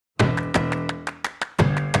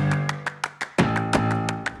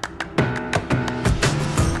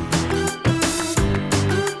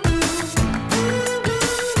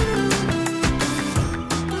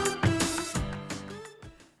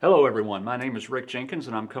everyone. My name is Rick Jenkins,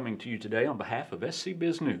 and I'm coming to you today on behalf of SC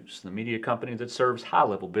Biz News, the media company that serves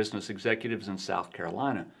high-level business executives in South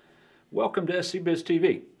Carolina. Welcome to SC Biz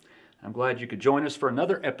TV. I'm glad you could join us for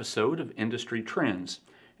another episode of Industry Trends.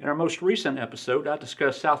 In our most recent episode, I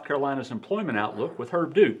discussed South Carolina's employment outlook with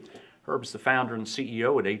Herb Dew. Herb's the founder and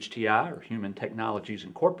CEO at HTI, or Human Technologies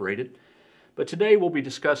Incorporated. But today we'll be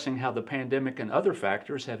discussing how the pandemic and other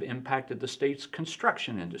factors have impacted the state's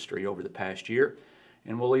construction industry over the past year.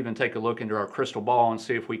 And we'll even take a look into our crystal ball and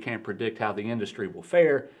see if we can't predict how the industry will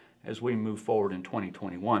fare as we move forward in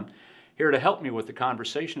 2021. Here to help me with the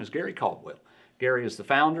conversation is Gary Caldwell. Gary is the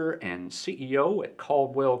founder and CEO at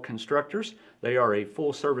Caldwell Constructors. They are a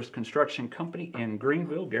full-service construction company in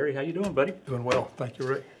Greenville. Gary, how you doing, buddy? Doing well. Thank you,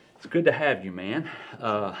 Rick. It's good to have you, man.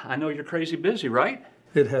 I know you're crazy busy, right?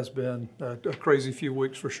 It has been a crazy few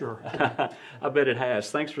weeks for sure. I bet it has.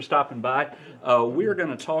 Thanks for stopping by. We are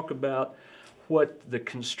going to talk about what the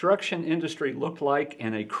construction industry looked like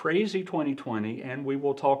in a crazy 2020, and we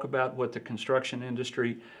will talk about what the construction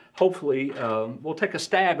industry, hopefully, we'll take a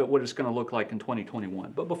stab at what it's going to look like in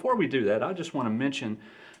 2021. But before we do that, I just want to mention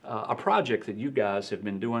a project that you guys have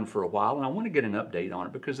been doing for a while, and I want to get an update on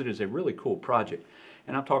it because it is a really cool project.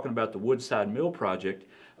 And I'm talking about the Woodside Mill project,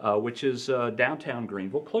 which is downtown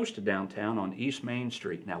Greenville, close to downtown on East Main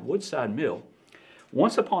Street. Now, Woodside Mill,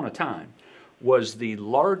 once upon a time, was the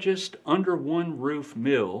largest under one roof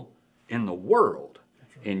mill in the world.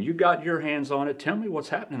 And you got your hands on it. Tell me what's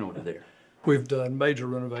happening over there. We've done major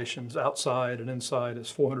renovations outside and inside.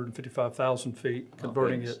 It's 455,000 feet,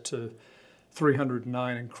 converting it to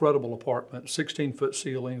 309 incredible apartments, 16-foot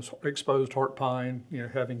ceilings, exposed heart pine,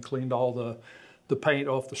 having cleaned all the paint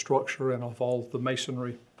off the structure and off all the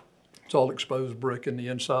masonry. It's all exposed brick in the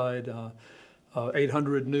inside.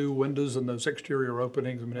 800 new windows in those exterior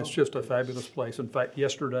openings. I mean, it's just a fabulous place. In fact,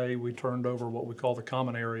 yesterday we turned over what we call the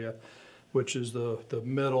common area, which is the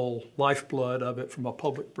middle lifeblood of it from a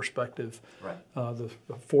public perspective. Right. There's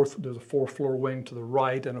a fourth floor wing to the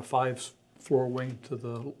right and a 5th-floor wing to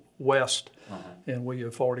the west. And we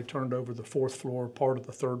have already turned over the 4th floor, part of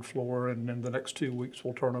the 3rd floor, and in the next 2 weeks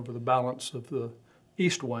we'll turn over the balance of the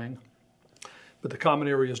east wing. But the common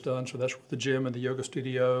area is done, so that's where the gym and the yoga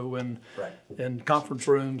studio and conference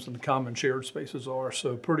rooms and the common shared spaces are.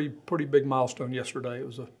 So pretty big milestone yesterday. It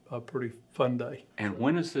was a pretty fun day. And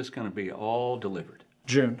when is this going to be all delivered?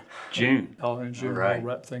 June. June. In June, right.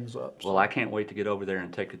 We'll wrap things up. So. Well, I can't wait to get over there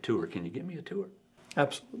and take a tour. Can you give me a tour?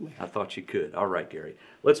 Absolutely. I thought you could. All right, Gary.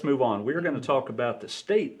 Let's move on. We're going to talk about the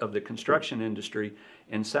state of the construction industry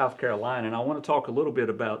in South Carolina, and I want to talk a little bit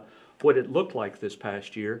about what it looked like this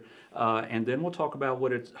past year, and then we'll talk about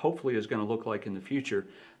what it hopefully is going to look like in the future.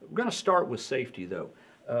 We're going to start with safety, though.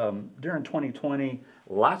 During 2020,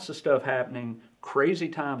 lots of stuff happening, crazy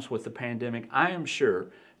times with the pandemic. I am sure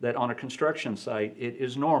that on a construction site, it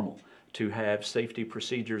is normal to have safety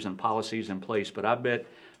procedures and policies in place, but I bet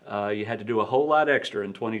you had to do a whole lot extra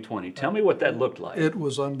in 2020. Tell me what that looked like. It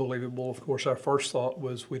was unbelievable. Of course, our first thought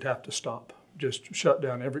was we'd have to stop. Just shut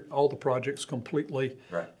down all the projects completely.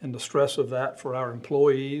 Right. And the stress of that for our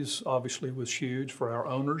employees obviously was huge. For our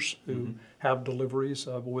owners who have deliveries,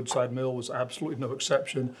 Woodside Mill was absolutely no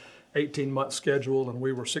exception. 18-month schedule, and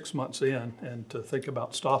we were 6 months in, and to think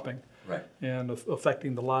about stopping and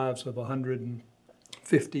affecting the lives of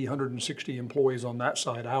 150, 160 employees on that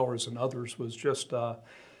side, ours and others, was just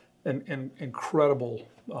an incredible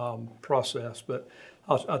process. But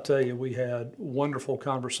I'll tell you, we had wonderful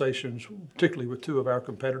conversations, particularly with 2 of our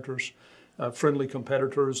competitors, friendly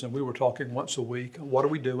competitors, and we were talking once a week. What are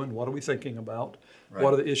we doing? What are we thinking about? Right.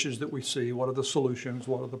 What are the issues that we see? What are the solutions?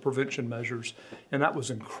 What are the prevention measures? And that was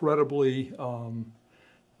incredibly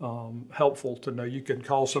helpful to know. You can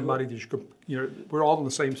call somebody that we're all in the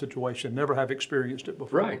same situation, never have experienced it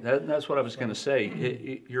before. Right, that's what I was going to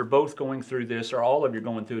say. You're both going through this, or all of you are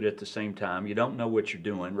going through it at the same time. You don't know what you're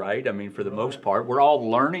doing, right? I mean, for the most part, we're all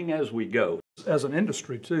learning as we go. As an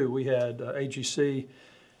industry, too, we had AGC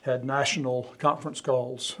had national conference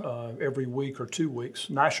calls every week or 2 weeks,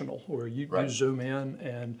 national, where you zoom in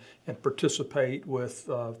and participate with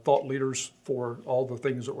thought leaders for all the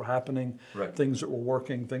things that were happening, things that were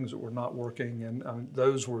working, things that were not working, and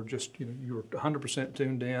those were just, you were 100%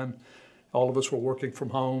 tuned in. All of us were working from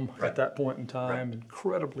home at that point in time.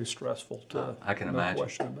 Incredibly stressful. I can imagine. No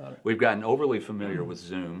question about it. We've gotten overly familiar with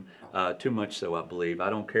Zoom, too much so, I believe. I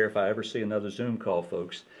don't care if I ever see another Zoom call,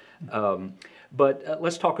 folks. But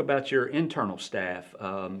let's talk about your internal staff.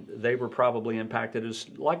 They were probably impacted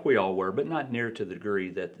like we all were, but not near to the degree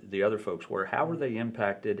that the other folks were. How were they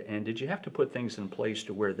impacted, and did you have to put things in place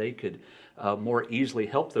to where they could more easily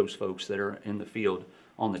help those folks that are in the field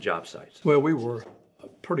on the job sites? Well, we were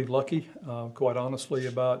pretty lucky, quite honestly.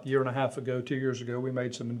 About a year and a half ago, 2 years ago, we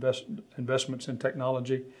made some investments in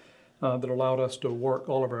technology that allowed us to work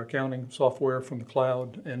all of our accounting software from the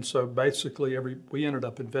cloud. And so basically we ended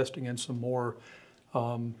up investing in some more,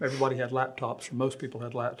 everybody had laptops, or most people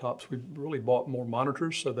had laptops. We really bought more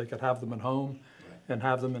monitors so they could have them at home and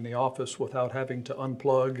have them in the office without having to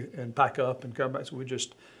unplug and pack up and come back. So we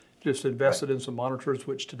just invested in some monitors,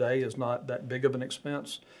 which today is not that big of an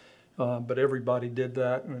expense. But everybody did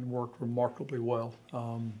that and worked remarkably well.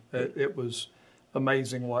 It was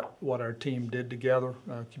amazing what our team did together.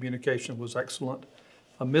 Communication was excellent.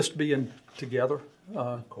 I missed being together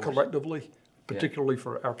collectively, particularly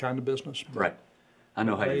for our kind of business. Right. I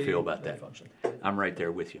know how you feel about that. I'm right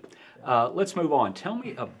there with you. Let's move on. Tell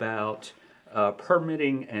me about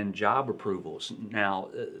permitting and job approvals. Now,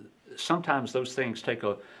 sometimes those things take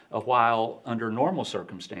a while under normal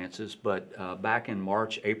circumstances, but back in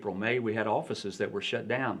March, April, May, we had offices that were shut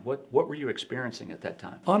down. What were you experiencing at that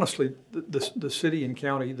time? Honestly, the city and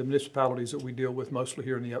county, the municipalities that we deal with mostly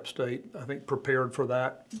here in the upstate, I think prepared for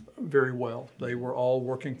that very well. They were all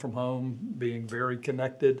working from home, being very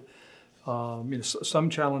connected. Some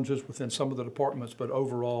challenges within some of the departments, but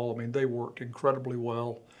overall, they worked incredibly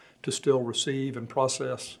well to still receive and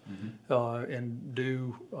process and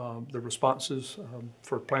do the responses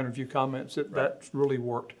for plan review comments. That really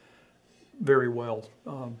worked very well.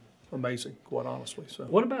 Amazing, quite honestly. So,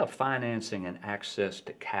 what about financing and access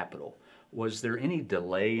to capital? Was there any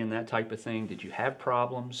delay in that type of thing? Did you have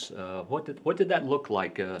problems? What did that look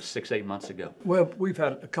like 6-8 months ago? Well, we've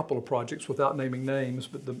had a couple of projects without naming names,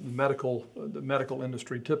 but the medical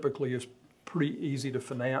industry typically is pretty easy to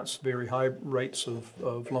finance, very high rates of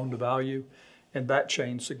loan to value, and that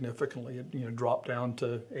changed significantly. It dropped down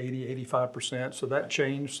to 80-85%. So that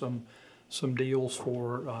changed some deals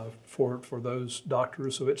for those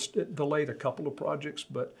doctors. So it delayed a couple of projects,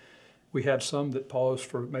 but we had some that paused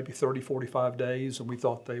for maybe 30-45 days, and we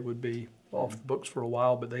thought they would be off the books for a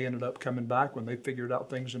while, but they ended up coming back when they figured out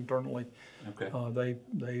things internally. Okay.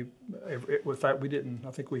 In fact, we didn't.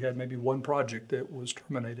 I think we had maybe one project that was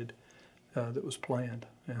terminated. That was planned,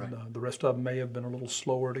 and the rest of them may have been a little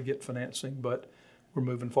slower to get financing, but we're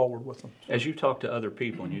moving forward with them. As you talk to other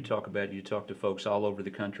people, and you talk to folks all over the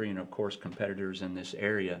country, and of course competitors in this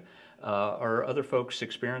area, are other folks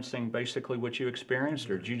experiencing basically what you experienced,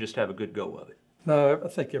 or did you just have a good go of it? No, I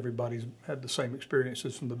think everybody's had the same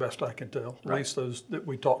experiences from the best I can tell. At least those that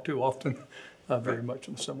we talk to often, very much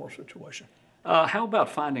in a similar situation. How about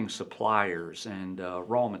finding suppliers and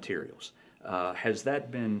raw materials? Has that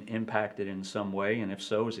been impacted in some way, and if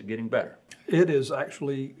so, is it getting better? It is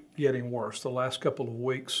actually getting worse. The last couple of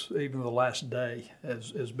weeks, even the last day,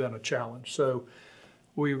 has been a challenge. So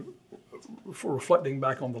for reflecting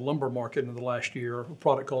back on the lumber market in the last year, a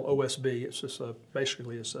product called OSB, it's just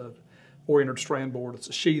basically it's a oriented strand board, it's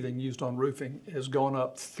a sheathing used on roofing, has gone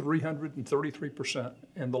up 333%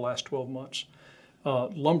 in the last 12 months.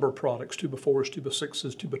 Lumber products, 2x4s,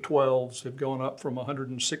 2x6s, 2x12s have gone up from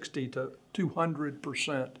 160 to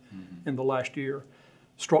 200% in the last year.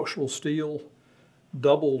 Structural steel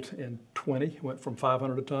doubled in 20, went from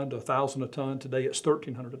 500 a ton to 1,000 a ton. Today it's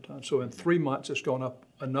 1,300 a ton. So in 3 months it's gone up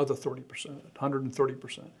another 30%,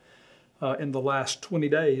 130%. In the last 20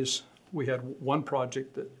 days, we had one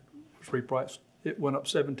project that was repriced. It went up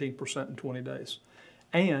 17% in 20 days.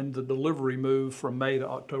 And the delivery moved from May to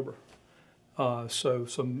October. So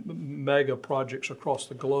some mega projects across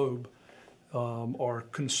the globe are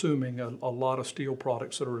consuming a lot of steel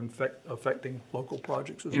products that are affecting local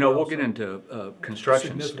projects as well. We'll get into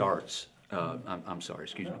construction starts. I'm sorry,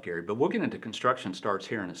 excuse me, Gary, but we'll get into construction starts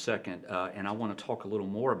here in a second, and I want to talk a little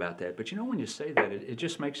more about that. But when you say that, it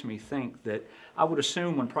just makes me think that I would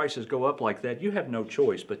assume when prices go up like that, you have no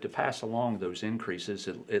choice but to pass along those increases,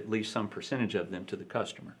 at least some percentage of them, to the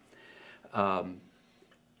customer.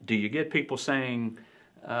 Do you get people saying,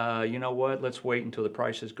 you know what, let's wait until the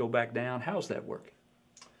prices go back down? How's that working?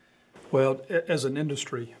 Well, as an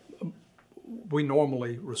industry, we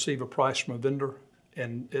normally receive a price from a vendor,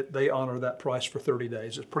 and they honor that price for 30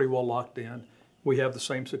 days. It's pretty well locked in. We have the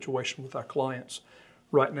same situation with our clients.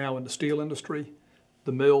 Right now in the steel industry,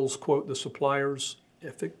 the mills quote the suppliers.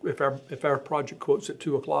 If our project quotes at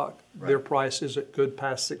 2 o'clock, their price isn't good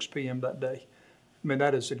past 6 p.m. that day.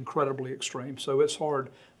 That is incredibly extreme. So it's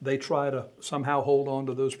hard. They try to somehow hold on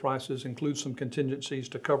to those prices, include some contingencies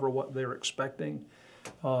to cover what they're expecting.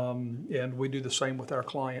 And we do the same with our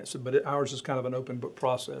clients. But ours is kind of an open book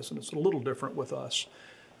process, and it's a little different with us.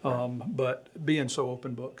 But being so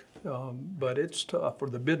open book. But it's tough. For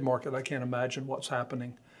the bid market, I can't imagine what's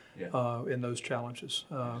happening in those challenges.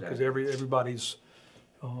 Because everybody's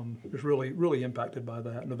is really impacted by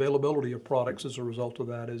that. And availability of products as a result of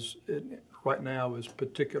that right now is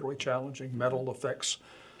particularly challenging. Metal affects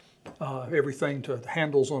everything to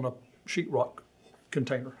handles on a sheetrock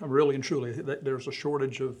container. Really and truly, there's a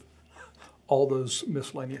shortage of all those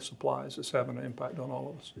miscellaneous supplies. It's having an impact on all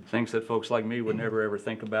of us. Things that folks like me would never ever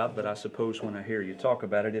think about, but I suppose when I hear you talk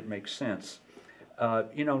about it, it makes sense.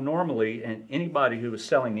 Normally, and anybody who is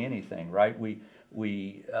selling anything, right,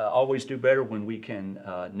 we always do better when we can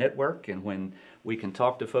network and when we can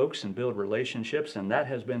talk to folks and build relationships, and that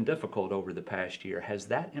has been difficult over the past year. Has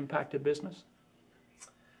that impacted business?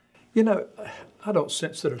 I don't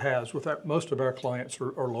sense that it has. Most of our clients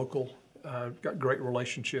are local, got great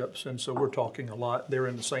relationships, and so we're talking a lot. They're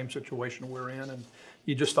in the same situation we're in, and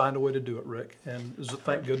you just find a way to do it, Rick. And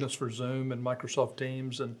thank goodness for Zoom and Microsoft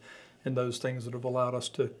Teams and those things that have allowed us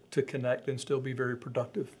to connect and still be very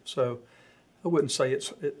productive. So I wouldn't say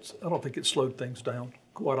I don't think it slowed things down,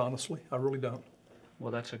 quite honestly. I really don't.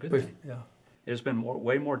 Well, that's a good thing. Yeah. It's been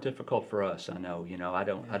way more difficult for us. I know. I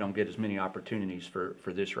don't get as many opportunities for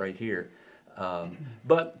this right here.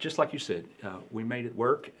 But just like you said, we made it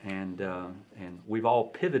work, and we've all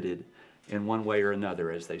pivoted in one way or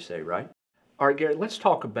another, as they say, right? All right, Gary. Let's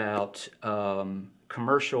talk about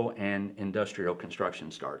commercial and industrial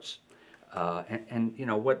construction starts. And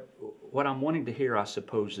what I'm wanting to hear, I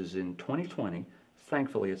suppose, is in 2020.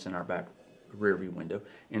 Thankfully, it's in our back rearview window.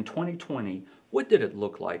 In 2020. What did it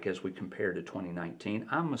look like as we compared to 2019?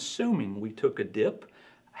 I'm assuming we took a dip.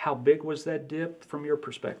 How big was that dip from your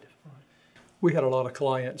perspective? We had a lot of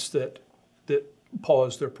clients that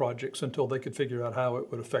paused their projects until they could figure out how it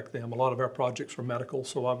would affect them. A lot of our projects were medical,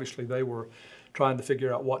 so obviously they were trying to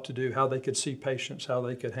figure out what to do, how they could see patients, how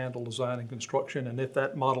they could handle design and construction, and if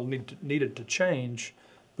that model needed to change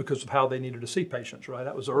because of how they needed to see patients, right?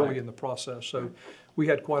 That was early in the process. So we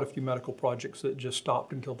had quite a few medical projects that just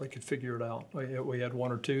stopped until they could figure it out. We had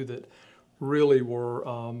one or two that really were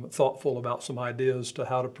thoughtful about some ideas to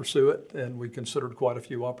how to pursue it, and we considered quite a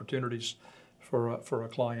few opportunities for a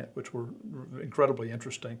client, which were incredibly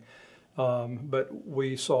interesting. But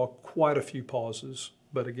we saw quite a few pauses.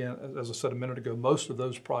 But again, as I said a minute ago, most of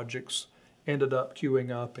those projects ended up queuing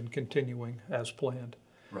up and continuing as planned.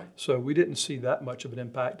 Right. So we didn't see that much of an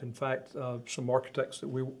impact. In fact, some architects that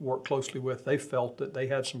we work closely with, they felt that they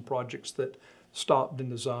had some projects that stopped in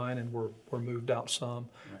design and were moved out some,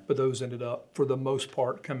 but those ended up, for the most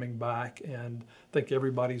part, coming back. And I think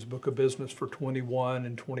everybody's book of business for 21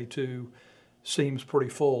 and 22 seems pretty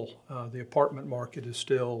full. The apartment market is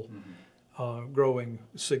still growing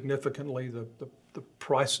significantly. The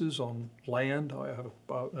prices on land, I have,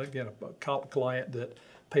 again, a client that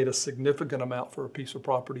paid a significant amount for a piece of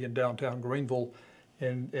property in downtown Greenville,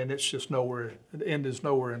 and it's just nowhere, the end is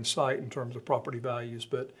nowhere in sight in terms of property values,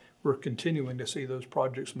 but we're continuing to see those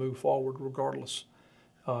projects move forward regardless,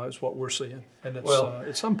 is what we're seeing. And it's,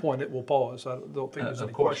 at some point it will pause. I don't think there's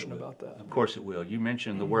any question about that. Of course it will. You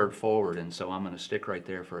mentioned the word forward, and so I'm going to stick right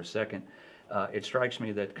there for a second. It strikes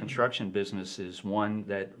me that construction business is one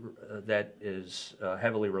that is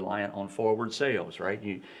heavily reliant on forward sales,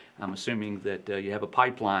 right? I'm assuming that you have a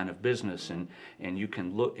pipeline of business, and you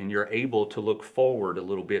can look, and you're able to look forward a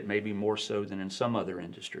little bit, maybe more so than in some other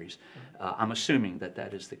industries. I'm assuming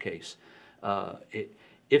that is the case.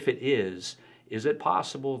 If it is it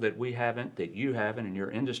possible that you haven't, and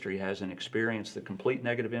your industry hasn't experienced the complete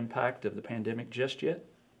negative impact of the pandemic just yet?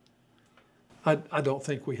 I don't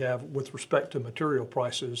think we have, with respect to material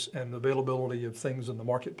prices and availability of things in the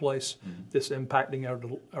marketplace, that's impacting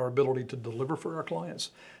our ability to deliver for our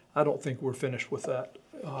clients. I don't think we're finished with that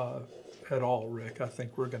at all, Rick. I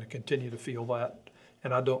think we're going to continue to feel that,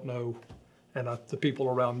 and I don't know, and the people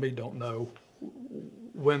around me don't know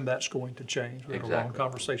when that's going to change. We had a long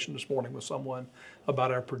conversation this morning with someone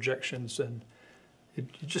about our projections, and you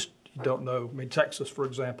don't know. I mean, Texas, for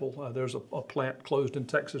example, there's a plant closed in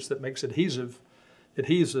Texas that makes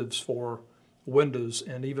adhesives for windows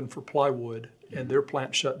and even for plywood, and their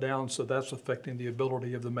plant shut down, so that's affecting the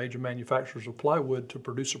ability of the major manufacturers of plywood to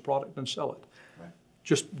produce a product and sell it. Right.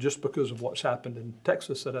 Just because of what's happened in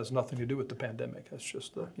Texas, that has nothing to do with the pandemic. That's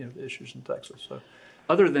just the the issues in Texas. So,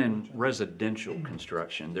 other than residential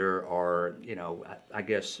construction, there are, I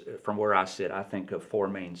guess from where I sit, I think of four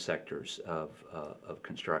main sectors of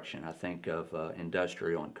construction. I think of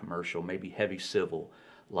industrial and commercial, maybe heavy civil,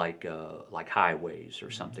 like highways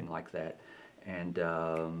or something like that, and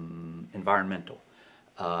environmental.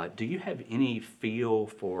 Do you have any feel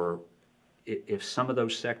for if some of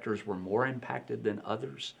those sectors were more impacted than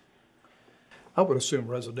others? I would assume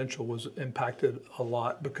residential was impacted a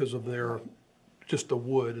lot because of their just the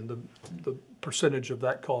wood and the percentage of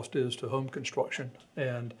that cost is to home construction.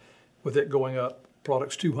 And with it going up,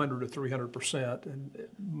 products 200 to 300%, and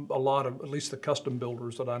a lot of, at least the custom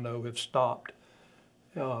builders that I know, have stopped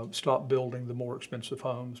building the more expensive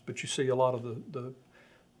homes. But you see a lot of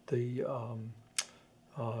the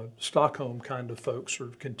stock home kind of folks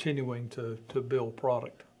are continuing to build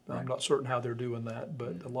product. Right. I'm not certain how they're doing that,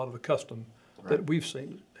 but a lot of the custom that we've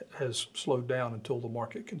seen has slowed down until the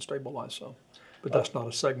market can stabilize some. But that's not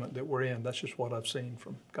a segment that we're in. That's just what I've seen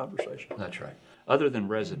from conversation. That's right. Other than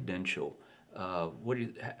residential,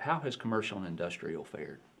 how has commercial and industrial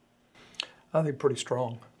fared? I think pretty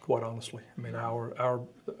strong, quite honestly. I mean,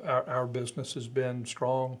 our business has been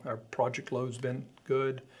strong. Our project load's been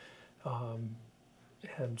good.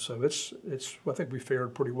 And so I think we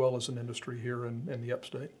fared pretty well as an industry here in the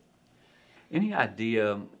upstate. Any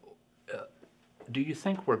idea, do you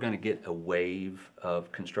think we're going to get a wave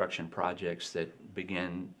of construction projects that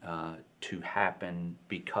begin to happen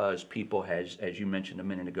because people, as you mentioned a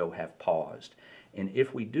minute ago, have paused? And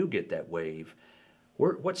if we do get that wave,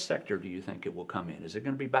 what sector do you think it will come in? Is it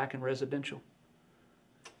going to be back in residential?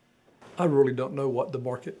 I really don't know what the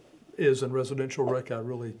market is in residential, Rick. That's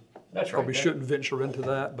right. Probably shouldn't venture into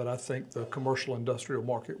that, but I think the commercial industrial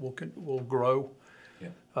market will grow. Yeah.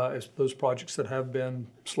 As those projects that have been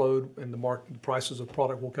slowed in the market, the prices of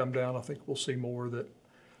product will come down. I think we'll see more that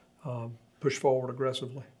push forward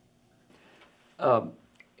aggressively.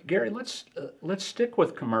 Gary, let's stick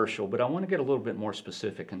with commercial, but I want to get a little bit more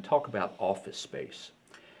specific and talk about office space.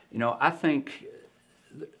 You know, I think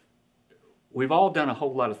we've all done a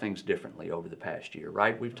whole lot of things differently over the past year,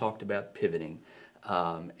 right? We've talked about pivoting.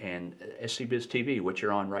 And SCBiz TV, which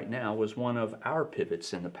you're on right now, was one of our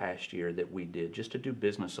pivots in the past year that we did just to do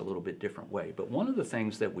business a little bit different way. But one of the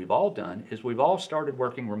things that we've all done is we've all started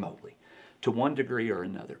working remotely to one degree or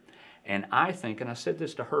another. And I think, and I said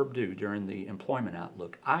this to Herb Dew during the employment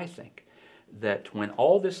outlook, I think that when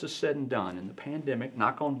all this is said and done and the pandemic,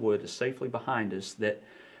 knock on wood, is safely behind us, that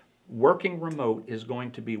working remote is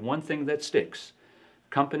going to be one thing that sticks.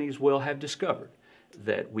 Companies will have discovered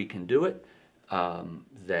that we can do it,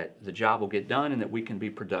 that the job will get done, and that we can be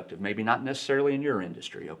productive. Maybe not necessarily in your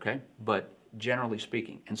industry, okay, but generally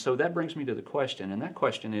speaking. And so that brings me to the question, and that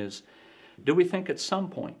question is, do we think at some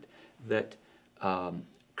point that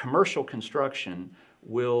commercial construction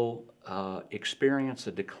will experience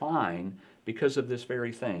a decline because of this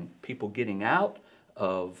very thing, people getting out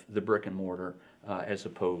of the brick and mortar as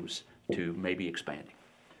opposed to maybe expanding?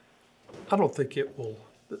 I don't think it will.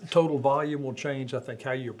 The total volume will change. I think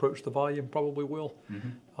how you approach the volume probably will.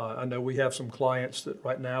 Mm-hmm. I know we have some clients that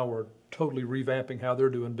right now are totally revamping how they're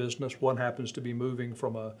doing business. One happens to be moving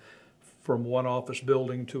from one office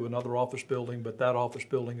building to another office building, but that office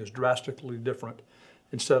building is drastically different.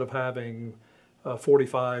 Instead of having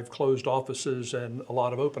 45 closed offices and a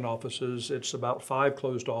lot of open offices, it's about 5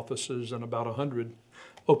 closed offices and about 100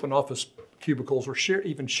 open office cubicles, or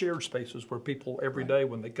even shared spaces where people every day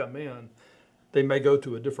when they come in, they may go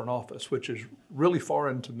to a different office, which is really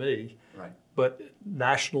foreign to me. Right. But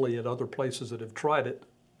nationally at other places that have tried it,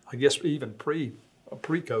 I guess even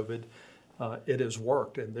pre-COVID, it has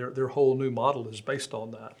worked, and their whole new model is based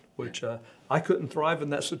on that, which I couldn't thrive in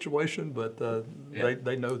that situation, but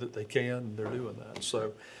they know that they can, and they're doing that.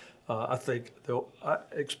 So I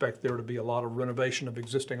expect there to be a lot of renovation of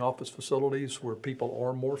existing office facilities where people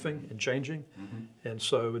are morphing and changing. Mm-hmm. And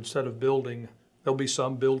so instead of building, there'll be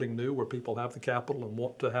some building new where people have the capital and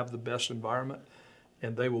want to have the best environment,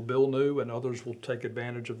 and they will build new, and others will take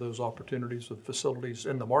advantage of those opportunities of facilities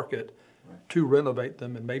in the market to renovate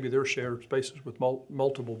them, and maybe they're shared spaces with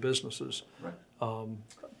multiple businesses. Right.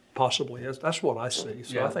 Possibly, that's what I see.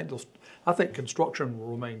 So yeah. I think construction will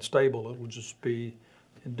remain stable. It will just be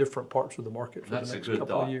in different parts of the market for the next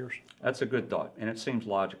couple of years. That's a good thought, and it seems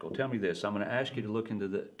logical. Tell me this: I'm going to ask you to look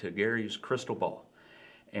into to Gary's crystal ball.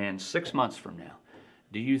 And 6 months from now,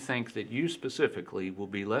 do you think that you specifically will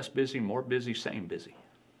be less busy, more busy, same busy?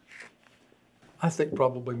 I think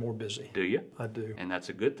probably more busy. Do you? I do. And that's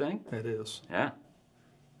a good thing? It is. Yeah.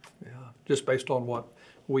 Yeah. Just based on what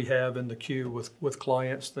we have in the queue with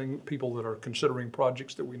clients, people that are considering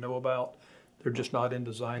projects that we know about, they're just not in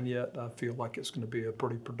design yet. I feel like it's going to be a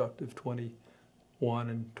pretty productive 21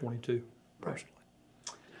 and 22, personally.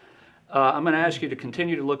 I'm going to ask you to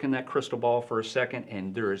continue to look in that crystal ball for a second,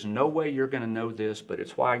 and there is no way you're going to know this, but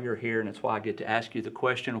it's why you're here, and it's why I get to ask you the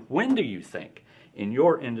question, when do you think in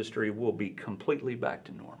your industry will be completely back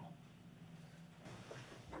to normal?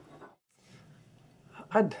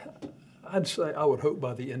 I'd say I would hope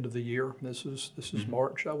by the end of the year. This is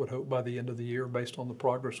March. I would hope by the end of the year, based on the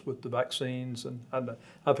progress with the vaccines, and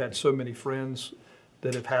I've had so many friends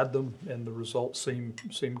that have had them, and the results seem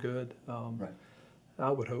good. Right. I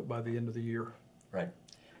would hope by the end of the year. Right.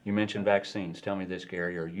 You mentioned vaccines. Tell me this,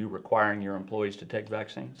 Gary. Are you requiring your employees to take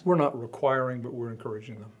vaccines? We're not requiring, but we're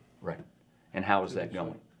encouraging them. Right. And how is that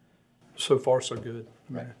going? So far, so good.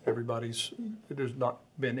 I mean, Right. there's not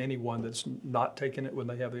been anyone that's not taken it when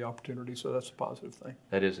they have the opportunity, so that's a positive thing.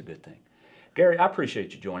 That is a good thing. Gary, I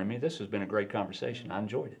appreciate you joining me. This has been a great conversation. I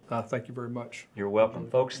enjoyed it. Thank you very much. You're welcome.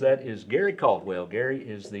 Folks, that is Gary Caldwell. Gary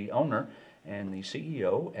is the owner and the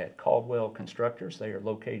CEO at Caldwell Constructors. They are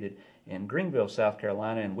located in Greenville, South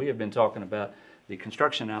Carolina, and we have been talking about the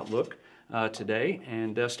construction outlook today.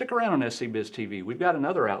 And stick around on SCBiz TV. We've got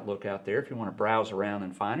another outlook out there if you want to browse around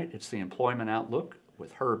and find it. It's the Employment Outlook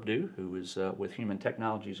with Herb Dew, who is with Human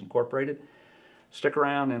Technologies Incorporated. Stick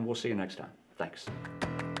around and we'll see you next time. Thanks.